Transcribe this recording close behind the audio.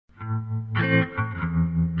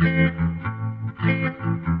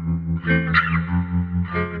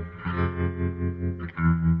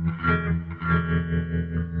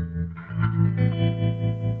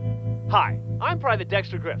Private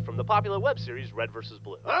Dexter Griff from the popular web series Red vs.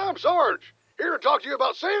 Blue. I'm Sarge, here to talk to you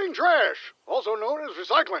about saving trash, also known as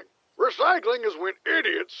recycling. Recycling is when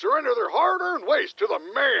idiots surrender their hard-earned waste to the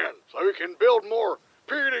man so he can build more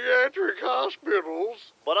pediatric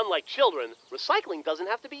hospitals. But unlike children, recycling doesn't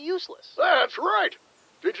have to be useless. That's right.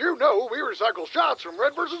 Did you know we recycle shots from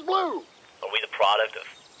Red vs. Blue? Are we the product of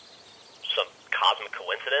some cosmic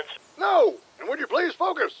coincidence? No, and would you please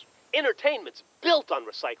focus? Entertainment's built on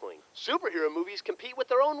recycling. Superhero movies compete with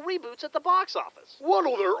their own reboots at the box office.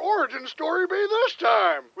 What'll their origin story be this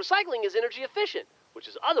time? Recycling is energy efficient, which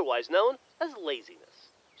is otherwise known as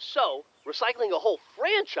laziness. So, recycling a whole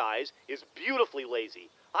franchise is beautifully lazy.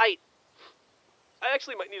 I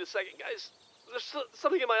actually might need a second, guys. There's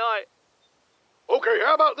something in my eye. Okay,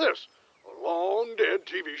 how about this? A long-dead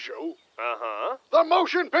TV show. Uh-huh. The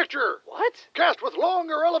motion picture. What? Cast with long,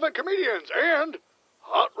 irrelevant comedians and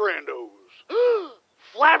hot randos.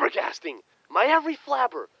 Flabbergasting! My every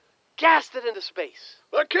flabber. Gassed it into space.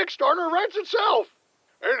 The Kickstarter writes itself.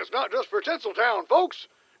 And it's not just for Tinseltown, folks.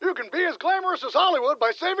 You can be as glamorous as Hollywood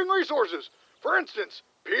by saving resources. For instance,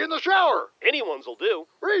 pee in the shower. Anyone's will do.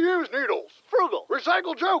 Reuse needles. Frugal.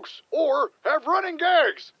 Recycle jokes. Or have running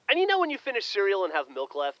gags. And you know when you finish cereal and have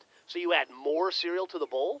milk left, so you add more cereal to the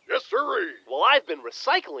bowl? Yes, sirree. Well, I've been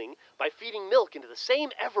recycling by feeding milk into the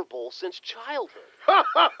same ever bowl since childhood. Ha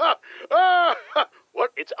ha ha!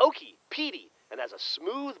 What? It's oaky, peaty, and has a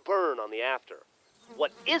smooth burn on the after.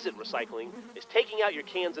 What isn't recycling is taking out your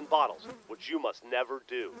cans and bottles, which you must never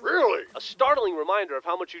do. Really? A startling reminder of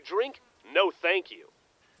how much you drink? No thank you.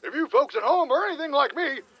 If you folks at home are anything like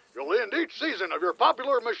me, you'll end each season of your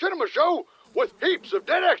popular machinima show with heaps of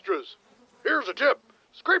dead extras. Here's a tip.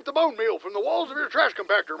 Scrape the bone meal from the walls of your trash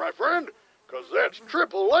compactor, my friend, because that's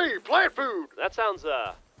AAA plant food. That sounds,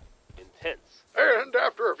 intense. And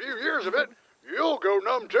after a few years of it, you'll go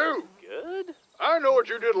numb too. Good? I Know What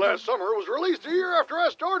You Did Last Summer was released a year after I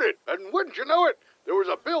started, and wouldn't you know it, there was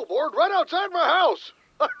a billboard right outside my house.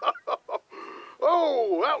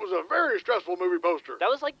 Oh, that was a very stressful movie poster. That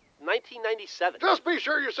was like 1997. Just be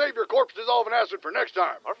sure you save your corpse dissolving acid for next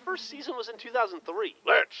time. Our first season was in 2003.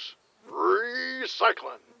 Let's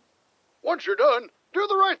recycling. Once you're done, do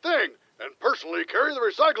the right thing and personally carry the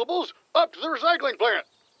recyclables up to the recycling plant.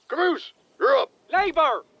 Caboose, you're up.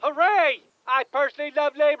 Labor! Hooray! I personally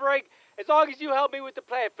love laboring as long as you help me with the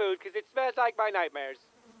plant food because it smells like my nightmares.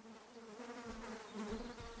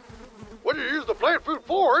 What do you use the plant food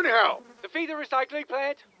for, anyhow? To feed the recycling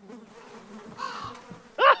plant?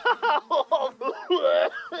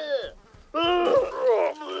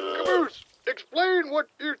 Caboose, explain what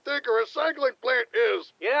you think a recycling plant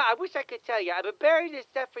is. You know, I wish I could tell you. I've been burying this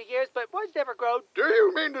stuff for years, but one's never grown. Do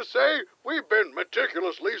you mean to say we've been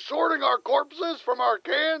meticulously sorting our corpses from our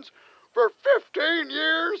cans for 15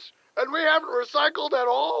 years and we haven't recycled at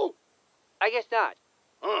all? I guess not.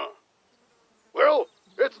 Huh. Well,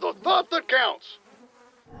 it's the thought that counts.